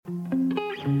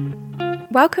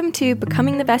Welcome to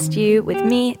Becoming the Best You with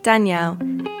me, Danielle.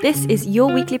 This is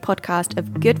your weekly podcast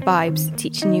of good vibes,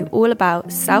 teaching you all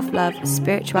about self-love,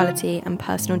 spirituality, and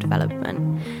personal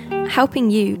development,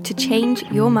 helping you to change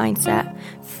your mindset,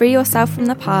 free yourself from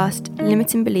the past,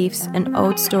 limiting beliefs, and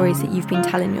old stories that you've been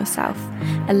telling yourself,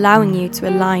 allowing you to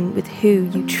align with who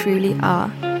you truly are.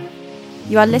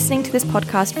 You are listening to this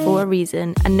podcast for a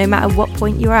reason, and no matter what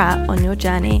point you are at on your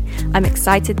journey, I'm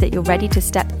excited that you're ready to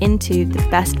step into the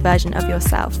best version of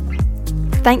yourself.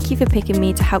 Thank you for picking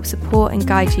me to help support and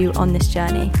guide you on this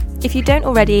journey. If you don't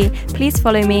already, please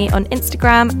follow me on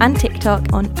Instagram and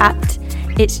TikTok on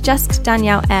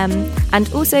 @It'sJustDanielleM,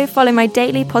 and also follow my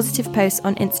daily positive posts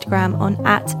on Instagram on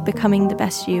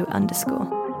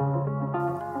 @BecomingTheBestYou_.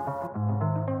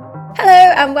 Hello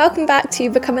and welcome back to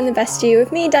Becoming the Best You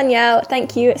with me, Danielle.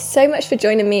 Thank you so much for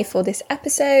joining me for this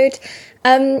episode.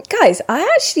 Guys, I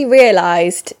actually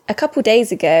realised a couple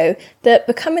days ago that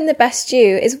Becoming the Best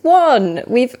You is one.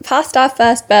 We've passed our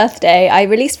first birthday. I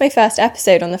released my first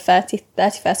episode on the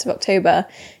 31st of October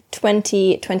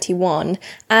 2021,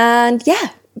 and yeah,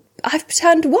 I've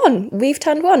turned one. We've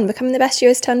turned one. Becoming the Best You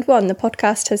has turned one. The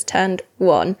podcast has turned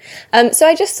one. So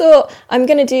I just thought I'm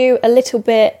going to do a little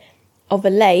bit of a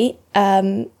late,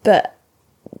 but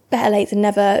better late than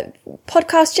never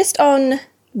podcast just on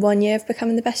 1 year of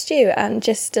Becoming the Best You, and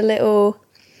just a little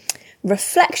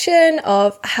reflection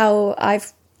of how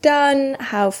I've done,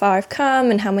 how far I've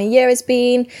come, and how my year has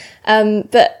been.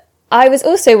 But I was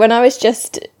also, when I was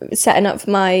just setting up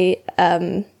my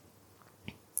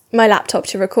my laptop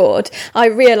to record, I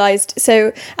realised,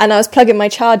 and I was plugging my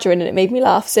charger in and it made me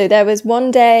laugh. So there was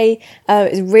one day, it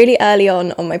was really early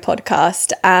on my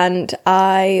podcast, and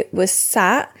I was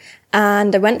sat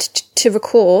and I went to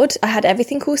record. I had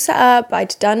everything all set up. I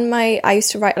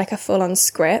used to write like a full-on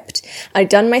script. I'd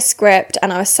done my script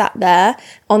and I was sat there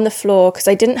on the floor because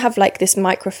I didn't have like this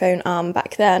microphone arm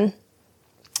back then.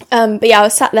 But yeah, I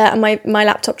was sat there and my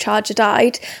laptop charger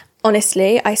died.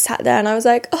 Honestly, I sat there and I was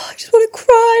like, oh, I just want to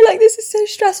cry. Like, this is so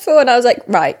stressful. And I was like,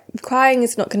 right, crying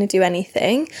is not going to do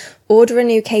anything. Order a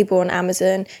new cable on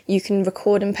Amazon. You can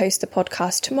record and post the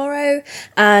podcast tomorrow.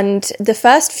 And the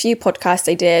first few podcasts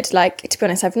I did, like, to be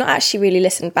honest, I've not actually really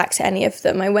listened back to any of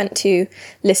them. I went to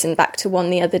listen back to one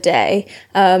the other day.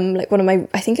 I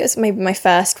think it was maybe my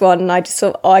first one. And I just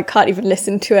thought, oh, I can't even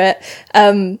listen to it.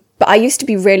 But I used to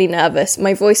be really nervous.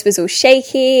 My voice was all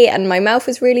shaky and my mouth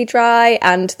was really dry.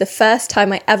 And the first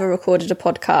time I ever recorded a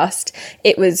podcast,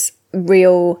 it was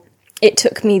real. It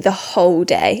took me the whole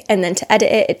day. And then to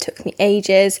edit it took me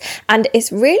ages. And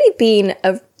it's really been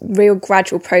a real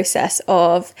gradual process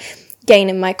of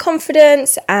gaining my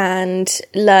confidence and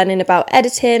learning about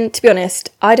editing. To be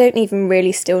honest, I don't even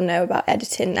really still know about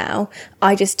editing now.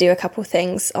 I just do a couple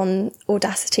things on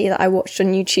Audacity that I watched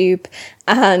on YouTube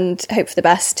and hope for the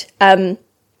best. But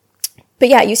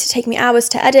yeah, it used to take me hours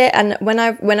to edit, and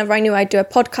whenever I knew I'd do a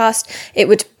podcast, it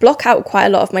would block out quite a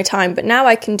lot of my time. But now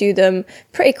I can do them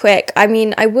pretty quick. I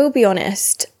mean, I will be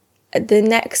honest, the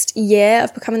next year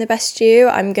of Becoming the Best You,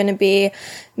 I'm going to be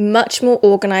much more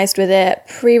organised with it,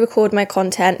 pre-record my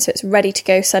content so it's ready to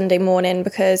go Sunday morning,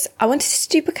 because I wanted to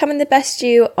do Becoming the Best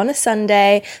You on a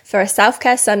Sunday for a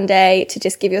self-care Sunday, to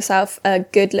just give yourself a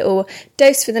good little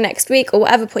dose for the next week or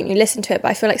whatever point you listen to it.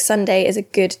 But I feel like Sunday is a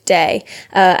good day,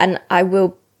 and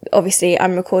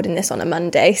I'm recording this on a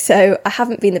Monday, so I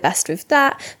haven't been the best with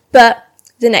that, but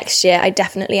the next year I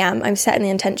definitely am. I'm setting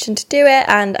the intention to do it,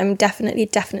 and I'm definitely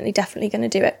going to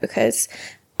do it because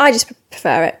I just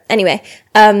prefer it. Anyway,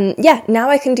 now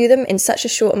I can do them in such a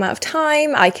short amount of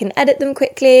time. I can edit them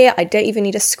quickly. I don't even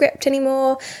need a script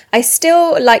anymore. I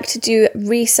still like to do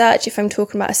research if I'm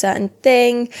talking about a certain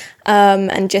thing,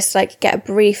 and just like get a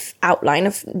brief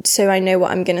outline so I know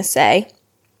what I'm going to say.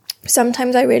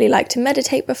 Sometimes I really like to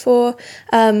meditate before.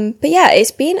 But yeah,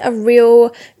 it's been a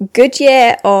real good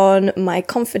year on my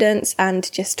confidence and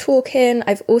just talking.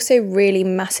 I've also really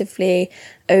massively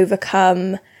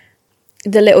overcome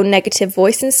the little negative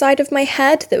voice inside of my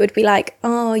head that would be like,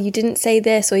 oh, you didn't say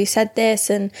this, or you said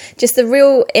this, and just the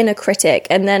real inner critic.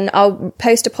 And then I'll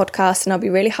post a podcast and I'll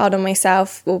be really hard on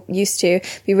myself, or used to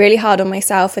be really hard on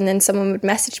myself. And then someone would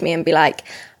message me and be like,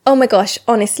 oh my gosh,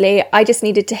 honestly, I just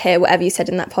needed to hear whatever you said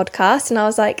in that podcast. And I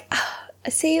was like,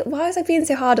 see, why was I being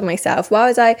so hard on myself? Why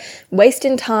was I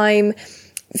wasting time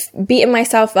beating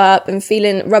myself up and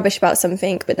feeling rubbish about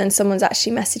something? But then someone's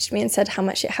actually messaged me and said how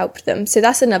much it helped them. So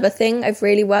that's another thing I've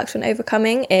really worked on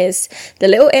overcoming, is the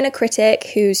little inner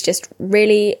critic who's just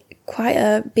really quite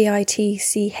a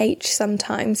bitch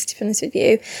sometimes, to be honest with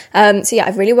you. So yeah,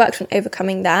 I've really worked on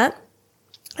overcoming that.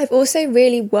 I've also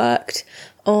really worked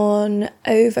on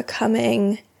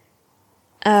overcoming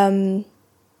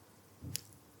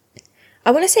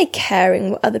I want to say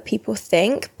caring what other people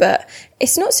think, but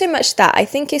it's not so much that. I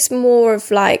think it's more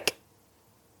of like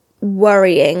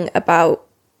worrying about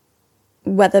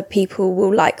whether people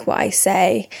will like what I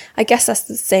say. I guess that's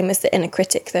the same as the inner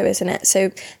critic though, isn't it?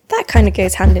 So that kind of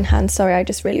goes hand in hand. Sorry, I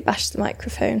just really bashed the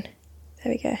microphone.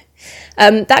 There we go.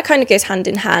 That kind of goes hand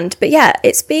in hand. But yeah,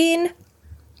 it's been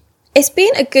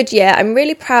a good year. I'm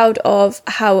really proud of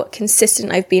how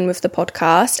consistent I've been with the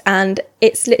podcast, and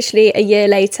it's literally a year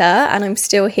later and I'm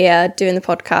still here doing the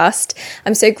podcast.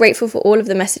 I'm so grateful for all of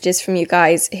the messages from you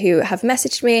guys who have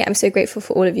messaged me. I'm so grateful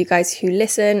for all of you guys who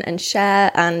listen and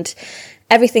share and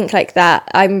everything like that.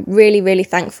 I'm really, really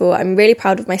thankful. I'm really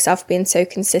proud of myself being so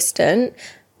consistent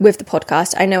with the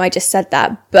podcast. I know I just said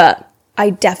that, but I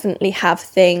definitely have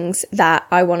things that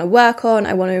I want to work on,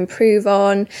 I want to improve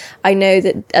on. I know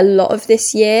that a lot of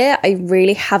this year, I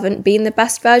really haven't been the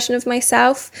best version of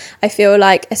myself. I feel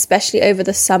like, especially over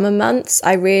the summer months,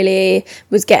 I really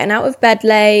was getting out of bed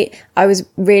late. I was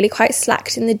really quite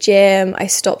slacked in the gym. I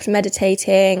stopped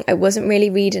meditating. I wasn't really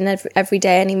reading every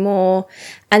day anymore.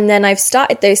 And then I've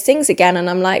started those things again and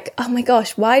I'm like, oh my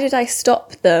gosh, why did I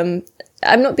stop them?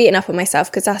 I'm not beating up on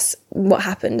myself because that's what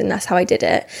happened and that's how I did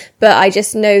it. But I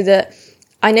just know that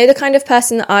I know the kind of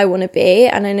person that I want to be,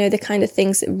 and I know the kind of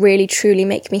things that really truly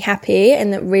make me happy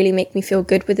and that really make me feel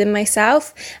good within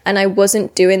myself. And I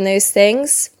wasn't doing those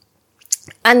things.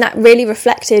 And that really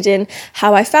reflected in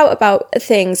how I felt about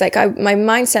things. Like my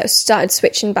mindset started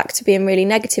switching back to being really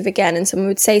negative again. And someone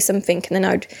would say something and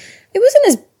then it wasn't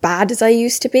as bad as I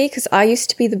used to be, because I used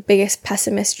to be the biggest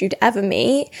pessimist you'd ever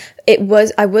meet.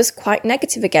 I was quite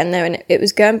negative again though, and it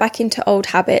was going back into old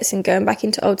habits and going back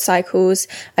into old cycles.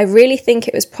 I really think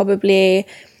it was probably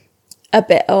a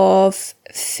bit of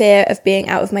fear of being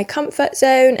out of my comfort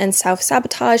zone and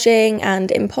self-sabotaging and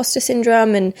imposter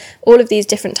syndrome and all of these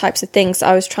different types of things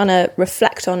I was trying to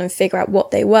reflect on and figure out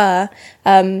what they were.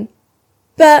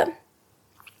 But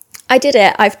I did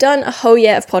it. I've done a whole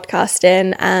year of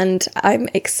podcasting and I'm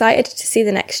excited to see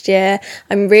the next year.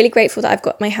 I'm really grateful that I've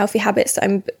got my healthy habits that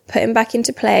I'm putting back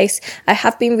into place. I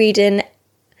have been reading,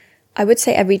 I would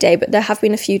say every day, but there have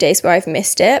been a few days where I've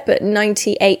missed it. But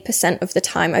 98% of the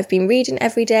time I've been reading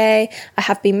every day. I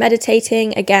have been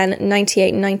meditating, again,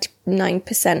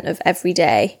 99% of every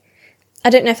day. I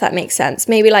don't know if that makes sense.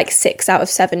 Maybe like 6 out of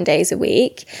 7 days a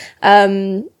week.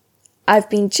 I've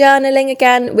been journaling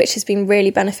again, which has been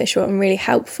really beneficial and really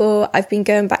helpful. I've been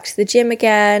going back to the gym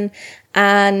again,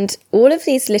 and all of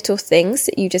these little things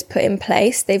that you just put in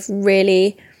place, they've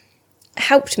really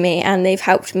helped me, and they've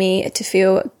helped me to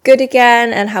feel good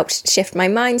again and helped shift my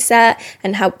mindset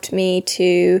and helped me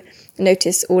to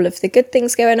notice all of the good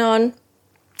things going on.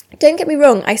 Don't get me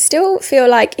wrong, I still feel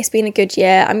like it's been a good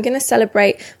year. I'm going to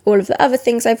celebrate all of the other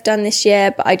things I've done this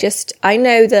year, but I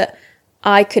know that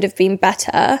I could have been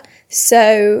better.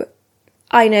 So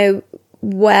I know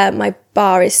where my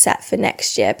bar is set for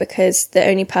next year, because the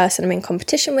only person I'm in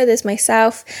competition with is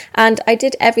myself, and I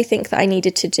did everything that I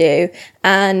needed to do,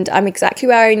 and I'm exactly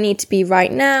where I need to be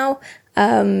right now.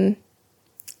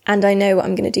 And I know what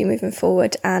I'm going to do moving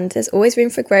forward, and there's always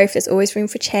room for growth. There's always room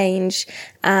for change.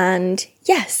 And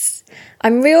yes,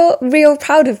 I'm real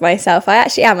proud of myself. I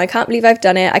actually am. I can't believe I've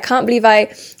done it. I can't believe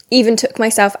I even took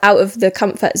myself out of the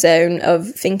comfort zone of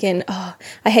thinking, oh,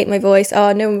 I hate my voice.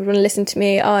 Oh, no one would want to listen to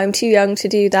me. Oh, I'm too young to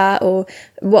do that. Or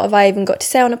what have I even got to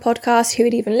say on a podcast? Who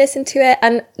would even listen to it?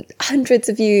 And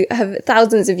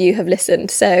thousands of you have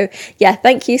listened. So yeah,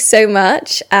 thank you so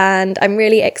much. And I'm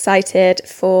really excited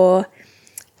for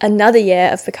another year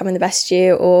of becoming the best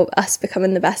you, or us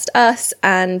becoming the best us,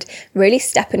 and really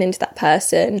stepping into that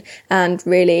person and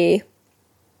really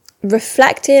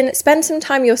reflecting. Spend some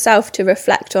time yourself to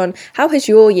reflect on how has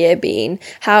your year been,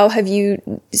 how have you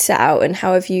set out, and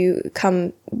how have you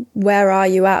come, where are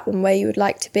you at and where you would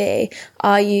like to be.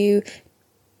 Are you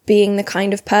being the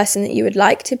kind of person that you would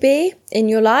like to be in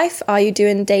your life? Are you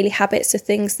doing daily habits of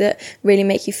things that really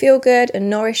make you feel good and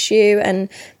nourish you and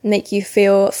make you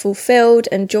feel fulfilled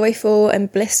and joyful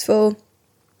and blissful?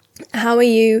 How are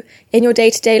you in your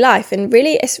day-to-day life? And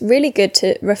really, it's really good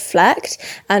to reflect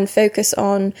and focus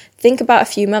on, think about a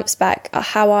few months back.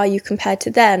 How are you compared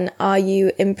to then? Are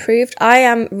you improved? I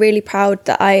am really proud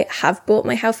that I have brought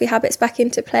my healthy habits back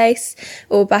into place,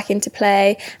 or back into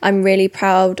play. I'm really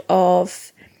proud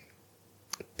of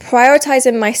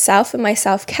prioritizing myself and my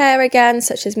self-care again,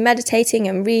 such as meditating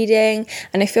and reading.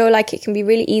 And I feel like it can be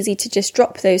really easy to just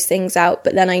drop those things out,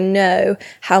 but then I know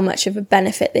how much of a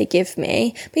benefit they give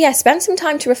me. But yeah, spend some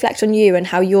time to reflect on you and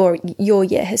how your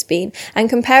year has been, and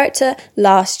compare it to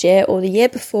last year or the year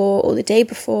before or the day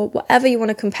before, whatever you want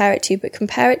to compare it to, but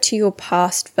compare it to your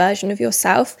past version of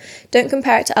yourself. Don't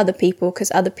compare it to other people,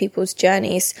 because other people's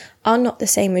journeys are not the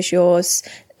same as yours.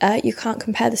 You can't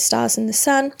compare the stars and the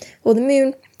sun or the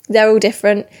moon. They're all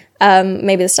different.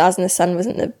 Maybe the stars and the sun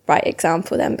wasn't the right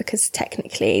example then, because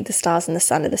technically the stars and the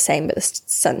sun are the same, but the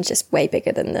sun's just way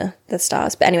bigger than the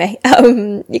stars. But anyway,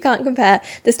 you can't compare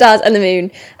the stars and the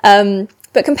moon.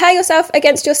 But compare yourself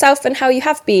against yourself and how you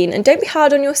have been. And don't be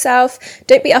hard on yourself.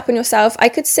 Don't be up on yourself. I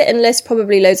could sit and list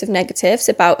probably loads of negatives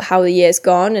about how the year's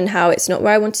gone and how it's not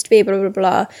where I wanted to be, blah, blah,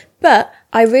 blah. But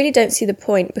I really don't see the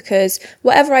point, because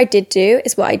whatever I did do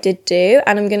is what I did do.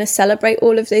 And I'm going to celebrate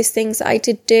all of those things that I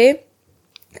did do.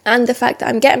 And the fact that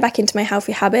I'm getting back into my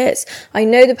healthy habits. I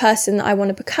know the person that I want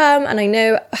to become, and I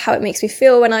know how it makes me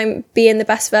feel when I'm being the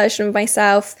best version of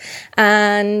myself.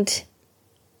 And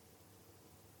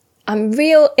I'm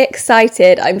real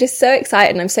excited. I'm just so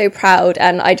excited and I'm so proud.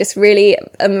 And I just really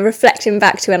am reflecting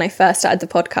back to when I first started the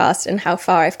podcast and how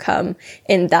far I've come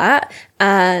in that,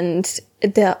 and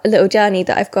the little journey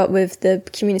that I've got with the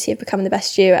community of Becoming the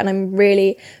Best You. And I'm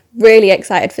really, really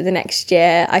excited for the next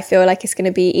year. I feel like it's going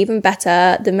to be even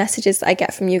better. The messages that I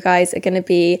get from you guys are going to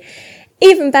be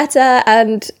even better,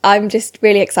 and I'm just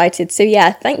really excited. So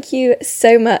yeah, thank you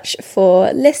so much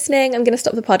for listening. I'm going to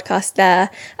stop the podcast there.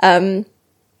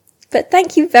 But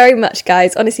thank you very much,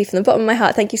 guys. Honestly, from the bottom of my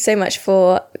heart, thank you so much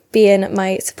for being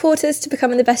my supporters to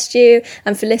Becoming the Best You,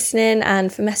 and for listening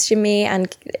and for messaging me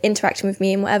and interacting with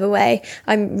me in whatever way.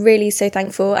 I'm really so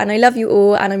thankful, and I love you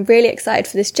all, and I'm really excited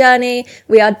for this journey.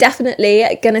 We are definitely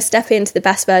going to step into the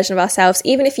best version of ourselves.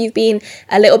 Even if you've been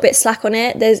a little bit slack on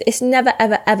it, it's never,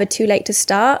 ever, ever too late to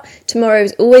start. Tomorrow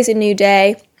is always a new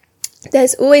day.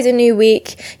 There's always a new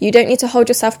week. You don't need to hold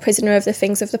yourself prisoner of the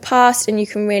things of the past, and you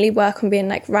can really work on being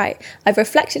like, right, I've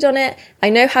reflected on it. I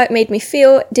know how it made me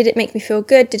feel. Did it make me feel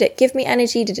good? Did it give me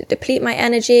energy? Did it deplete my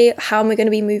energy? How am I going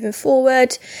to be moving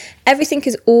forward? Everything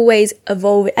is always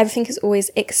evolving. Everything is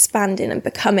always expanding and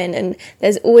becoming, and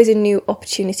there's always a new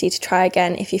opportunity to try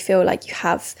again if you feel like you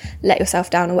have let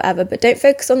yourself down or whatever. But don't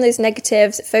focus on those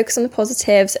negatives. Focus on the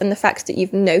positives and the fact that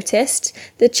you've noticed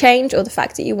the change, or the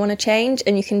fact that you want to change,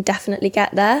 and you can definitely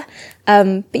get there.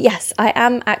 But yes, I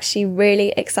am actually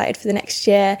really excited for the next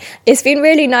year. It's been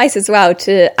really nice as well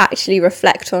to actually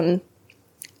reflect on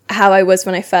how I was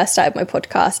when I first started my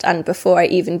podcast, and before I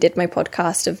even did my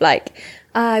podcast, of like,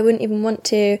 I wouldn't even want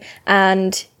to.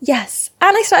 And yes,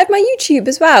 and I started my YouTube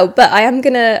as well. But I am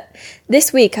gonna,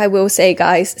 this week I will say,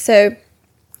 guys, so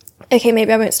okay,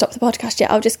 maybe I won't stop the podcast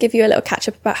yet. I'll just give you a little catch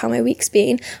up about how my week's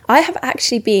been. I have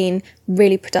actually been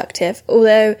really productive,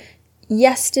 although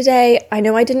yesterday, I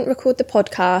know I didn't record the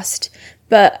podcast,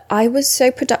 but I was so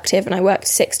productive, and I worked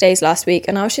 6 days last week,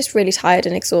 and I was just really tired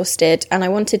and exhausted, and I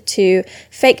wanted to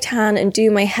fake tan and do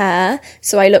my hair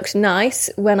so I looked nice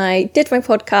when I did my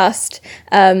podcast.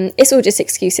 It's all just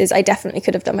excuses. I definitely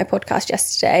could have done my podcast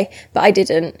yesterday, but I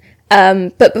didn't.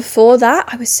 But before that,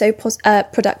 I was so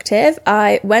productive.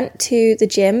 I went to the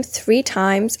gym 3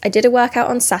 times. I did a workout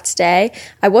on Saturday.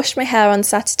 I washed my hair on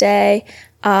Saturday.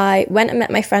 I went and met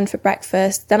my friend for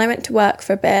breakfast. Then I went to work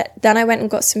for a bit. Then I went and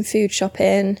got some food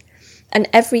shopping. And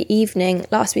every evening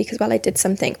last week as well, I did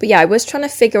something. But yeah, I was trying to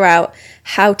figure out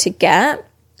how to get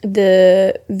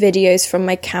the videos from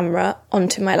my camera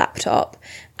onto my laptop.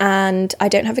 And I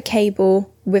don't have a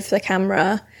cable with the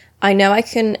camera. I know I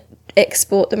can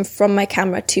export them from my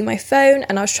camera to my phone,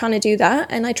 and I was trying to do that,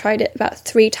 and I tried it about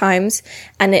 3 times,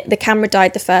 and the camera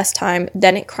died the first time,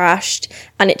 then it crashed,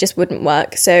 and it just wouldn't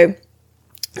work. So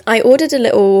I ordered a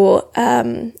little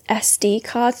SD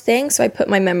card thing, so I put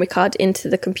my memory card into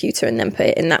the computer and then put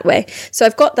it in that way. So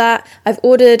I've got that. I've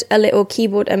ordered a little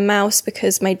keyboard and mouse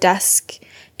because my desk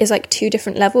is like 2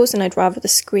 different levels, and I'd rather the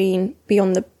screen be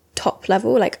on the top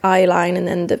level, like eye line, and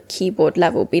then the keyboard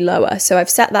level be lower. So I've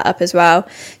set that up as well.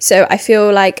 So I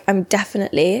feel like I'm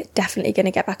definitely going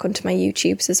to get back onto my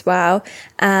YouTubes as well,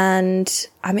 and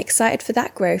I'm excited for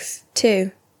that growth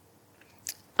too.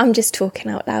 I'm just talking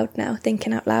out loud now,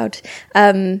 thinking out loud.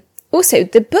 Also,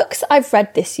 the books I've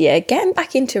read this year, getting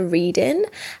back into reading,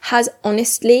 has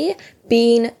honestly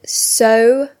been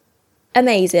so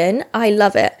amazing. I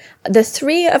love it. The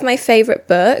 3 of my favourite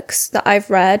books that I've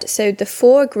read, so The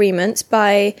 4 Agreements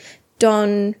by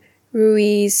Don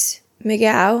Ruiz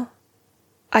Miguel,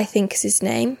 I think is his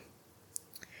name.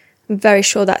 I'm very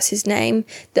sure that's his name.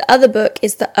 The other book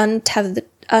is The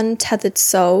Untethered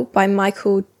Soul by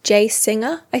Michael J.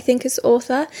 Singer, I think is the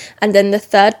author. And then the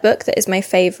third book that is my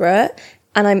favourite,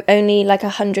 and I'm only like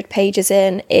 100 pages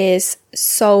in, is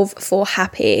Solve for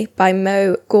Happy by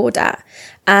Mo Gawdat.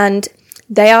 And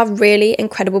they are really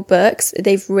incredible books.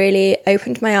 They've really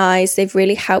opened my eyes. They've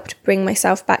really helped bring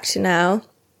myself back to now.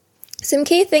 Some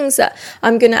key things that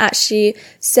I'm going to actually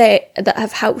say that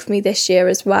have helped me this year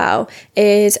as well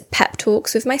is pep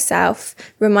talks with myself,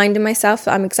 reminding myself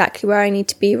that I'm exactly where I need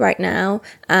to be right now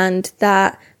and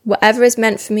that whatever is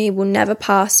meant for me will never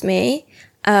pass me.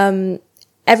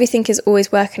 Everything is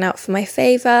always working out for my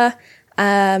favour.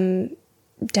 Don't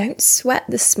sweat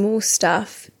the small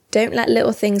stuff. Don't let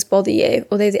little things bother you.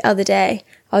 Although the other day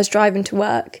I was driving to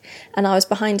work and I was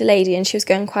behind a lady and she was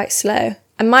going quite slow.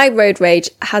 And my road rage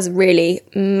has really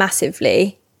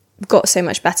massively got so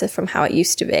much better from how it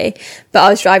used to be. But I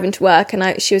was driving to work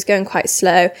and she was going quite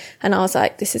slow. And I was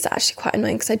like, this is actually quite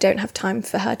annoying because I don't have time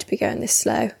for her to be going this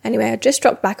slow. Anyway, I just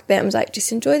dropped back a bit and was like,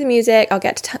 just enjoy the music. I'll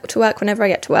get to work whenever I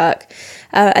get to work.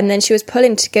 And then she was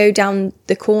pulling to go down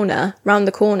the corner, round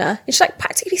the corner. And she like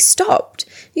practically stopped.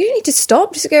 You don't need to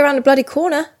stop just to go around the bloody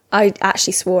corner. I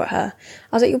actually swore at her.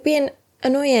 I was like, you're being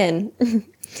annoying.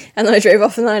 And then I drove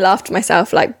off and then I laughed to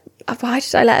myself like, why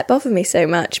did I let it bother me so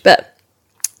much? But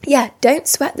yeah, don't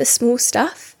sweat the small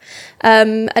stuff.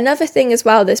 Another thing as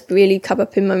well that's really come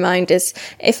up in my mind is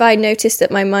if I notice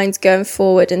that my mind's going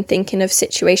forward and thinking of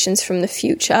situations from the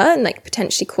future and like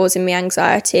potentially causing me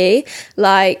anxiety,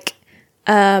 like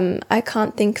I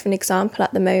can't think of an example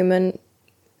at the moment.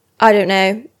 I don't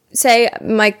know. Say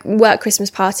my work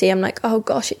Christmas party, I'm like, oh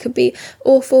gosh, it could be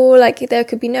awful, like there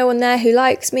could be no one there who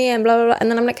likes me and blah blah blah, and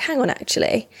then I'm like, hang on,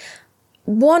 actually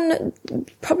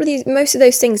probably most of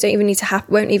those things don't even need to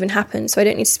happen, won't even happen, so I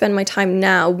don't need to spend my time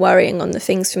now worrying on the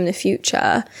things from the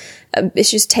future.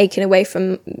 It's just taken away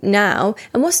from now.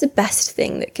 And what's the best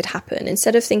thing that could happen?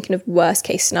 Instead of thinking of worst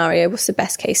case scenario, what's the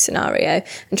best case scenario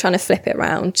and trying to flip it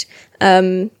around.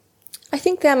 I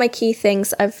think they're my key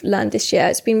things I've learned this year.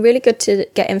 It's been really good to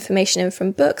get information in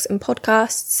from books and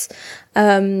podcasts.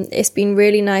 It's been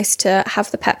really nice to have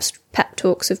the pep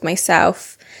talks with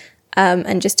myself,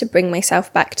 and just to bring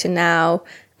myself back to now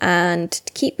and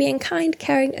to keep being kind,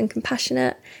 caring and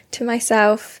compassionate to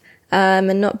myself,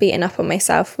 and not beating up on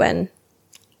myself when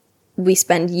we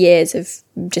spend years of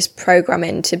just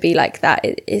programming to be like that.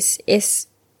 It's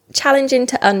challenging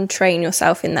to untrain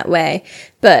yourself in that way,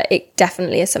 but it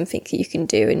definitely is something that you can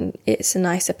do, and it's a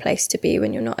nicer place to be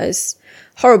when you're not as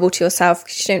horrible to yourself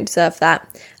because you don't deserve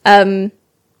that. But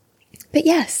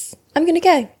yes, I'm going to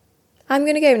go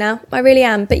now. I really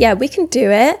am. But yeah, we can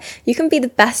do it. You can be the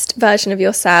best version of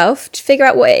yourself. Figure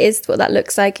out what it is, what that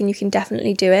looks like, and you can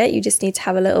definitely do it. You just need to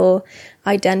have a little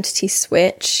identity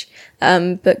switch.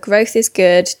 But growth is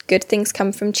good. Good things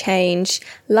come from change.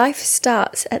 Life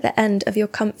starts at the end of your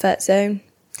comfort zone.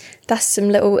 That's some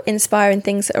little inspiring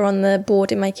things that are on the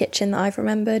board in my kitchen that I've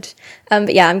remembered.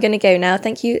 But yeah, I'm going to go now.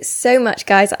 Thank you so much,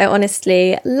 guys. I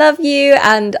honestly love you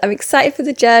and I'm excited for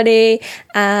the journey.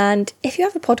 And if you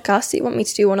have a podcast that you want me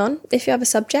to do one on, if you have a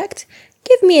subject,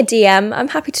 give me a DM. I'm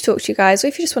happy to talk to you guys, or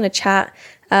if you just want to chat.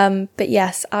 But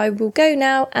yes, I will go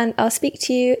now and I'll speak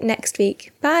to you next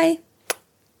week. Bye.